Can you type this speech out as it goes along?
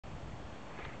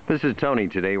This is Tony.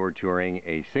 Today we're touring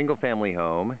a single-family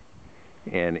home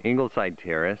in Ingleside,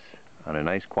 Terrace on a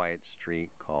nice quiet street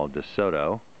called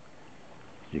DeSoto,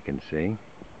 as you can see.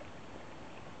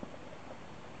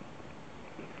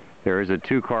 There is a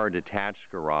two-car detached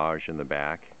garage in the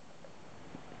back.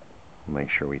 Make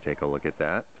sure we take a look at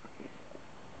that.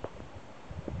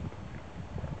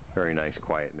 Very nice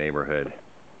quiet neighborhood.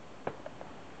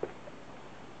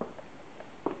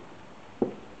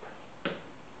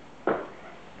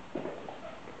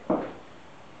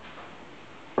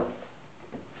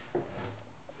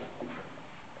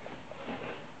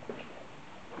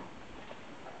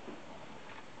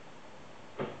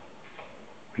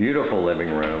 Beautiful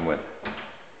living room with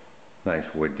nice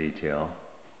wood detail.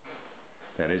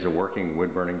 That is a working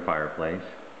wood-burning fireplace.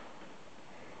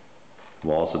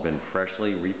 Walls have been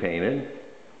freshly repainted.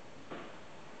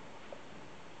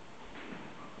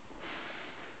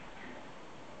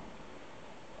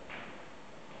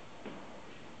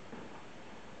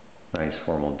 Nice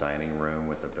formal dining room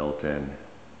with a built-in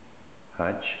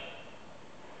hutch.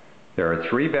 There are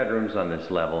 3 bedrooms on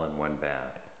this level and 1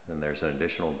 bath. And there's an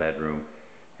additional bedroom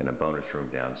and a bonus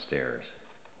room downstairs.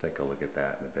 Take a look at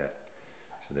that in a bit.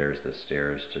 So there's the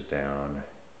stairs to down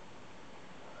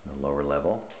on the lower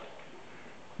level.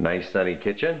 Nice sunny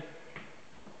kitchen.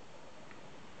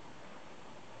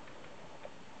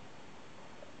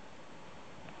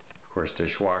 Of course,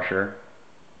 dishwasher.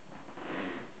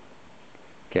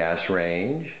 Gas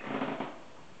range.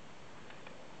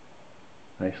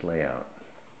 Nice layout.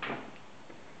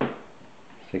 Let's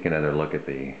take another look at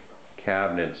the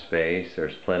cabinet space.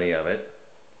 There's plenty of it.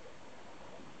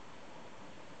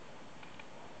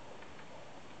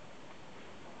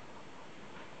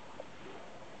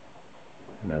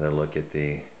 Another look at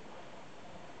the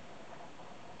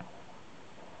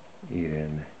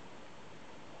eat-in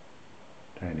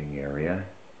dining area.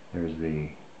 There's the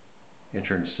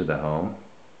entrance to the home.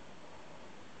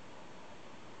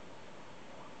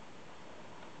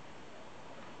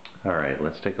 Alright,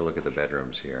 let's take a look at the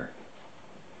bedrooms here.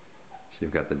 So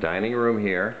you've got the dining room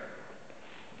here,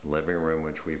 the living room,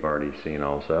 which we've already seen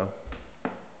also.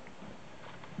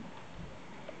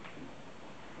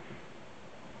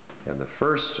 And the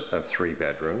first of 3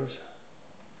 bedrooms.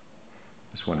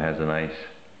 This one has a nice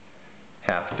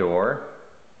half door.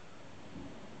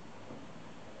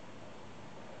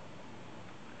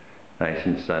 Nice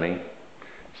and sunny.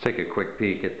 Let's take a quick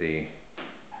peek at the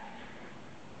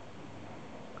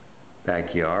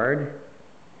backyard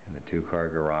and the 2-car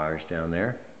garage down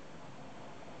there.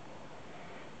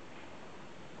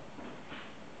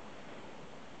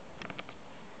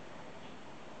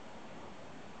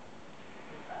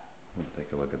 We'll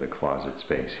take a look at the closet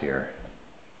space here.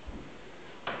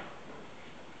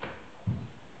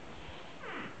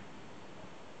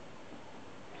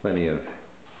 Plenty of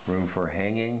room for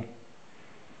hanging,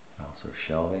 also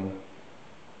shelving.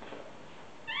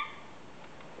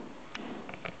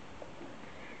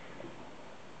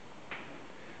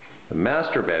 The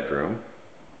master bedroom,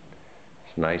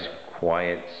 it's a nice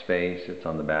quiet space. It's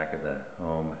on the back of the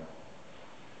home.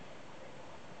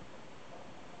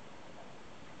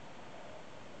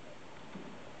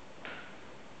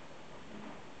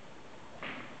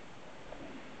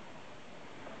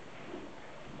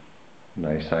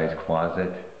 Nice sized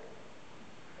closet.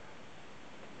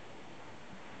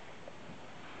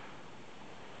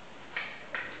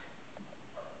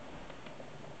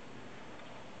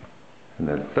 And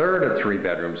the third of 3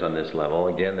 bedrooms on this level.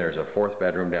 Again, there's a 4th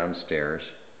bedroom downstairs.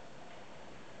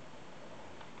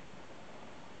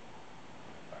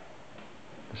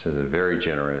 This is a very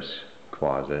generous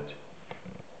closet.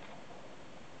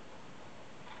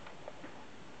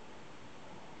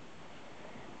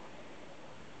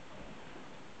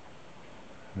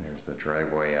 There's the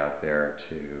driveway out there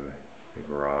to the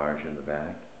garage in the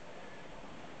back.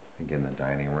 Again, the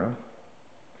dining room.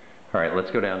 Alright, let's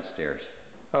go downstairs.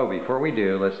 Oh, before we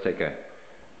do, let's take a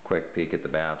quick peek at the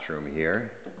bathroom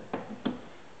here.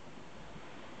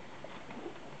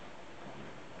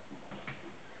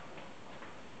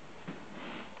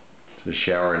 It's a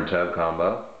shower and tub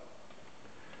combo.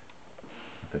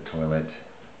 The toilet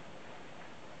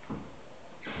and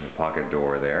the pocket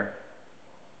door there.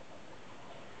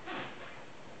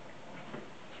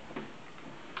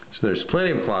 So there's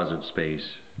plenty of closet space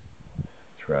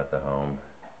throughout the home.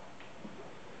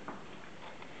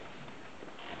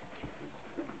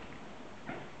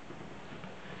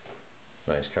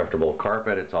 Nice comfortable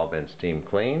carpet. It's all been steam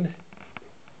cleaned.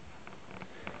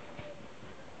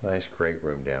 Nice great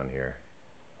room down here.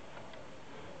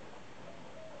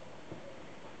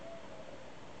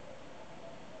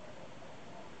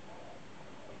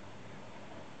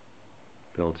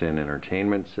 built-in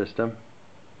entertainment system,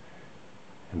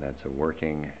 and that's a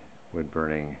working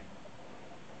wood-burning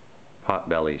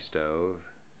potbelly stove,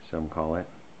 some call it.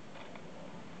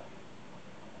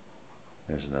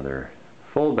 There's another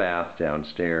full bath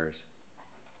downstairs.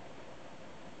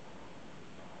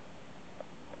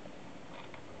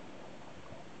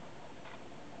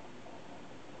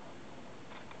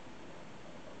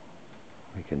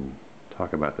 We can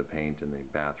talk about the paint in the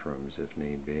bathrooms if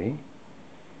need be.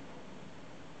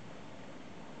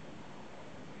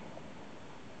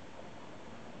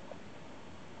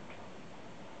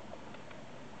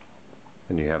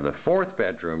 And you have the fourth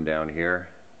bedroom down here.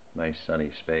 Nice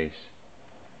sunny space.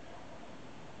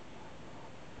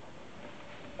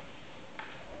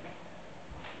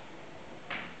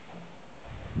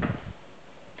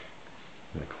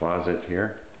 The closet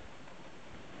here.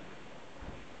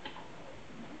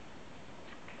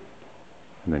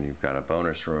 And then you've got a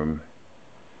bonus room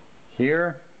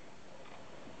here.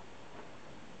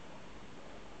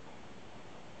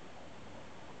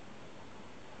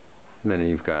 And then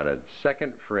you've got a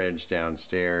second fridge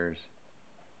downstairs.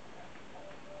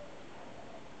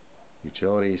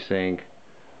 Utility sink,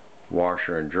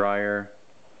 washer and dryer.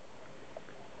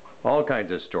 All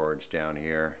kinds of storage down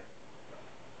here.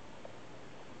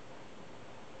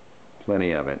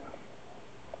 Plenty of it.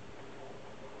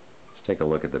 Let's take a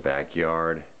look at the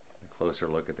backyard. A closer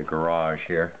look at the garage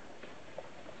here.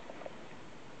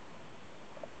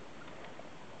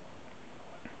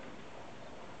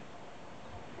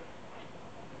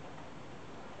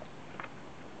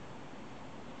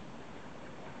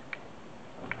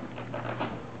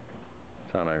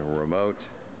 It's on a remote.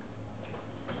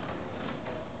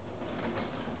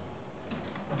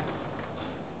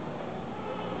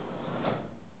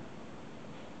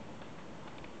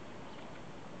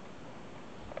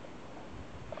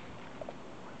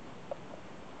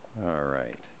 All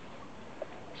right.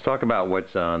 Let's talk about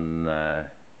what's on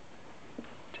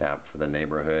tap for the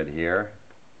neighborhood here.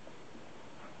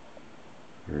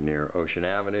 You're near Ocean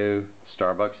Avenue.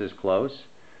 Starbucks is close.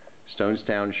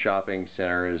 Stonestown Shopping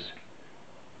Center is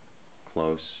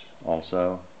close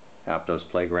also. Aptos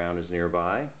Playground is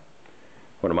nearby.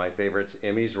 One of my favorites,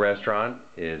 Emmy's Restaurant,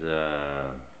 is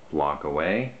a block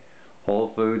away.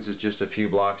 Whole Foods is just a few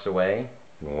blocks away.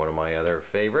 And one of my other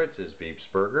favorites is Beep's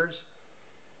Burgers.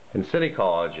 And City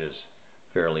College is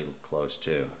fairly close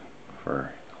too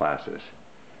for classes.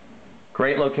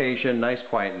 Great location, nice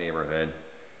quiet neighborhood.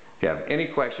 If you have any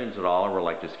questions at all or would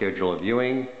like to schedule a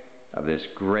viewing of this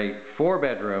great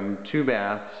 4-bedroom,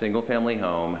 2-bath, single-family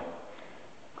home,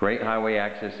 great highway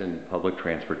access and public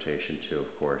transportation too,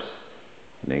 of course,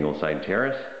 in Ingleside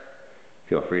Terrace,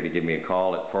 feel free to give me a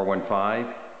call at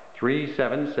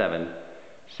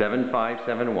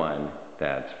 415-377-7571.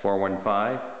 That's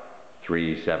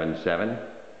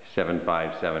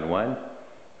 415-377-7571.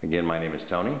 Again, my name is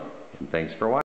Tony, and thanks for watching.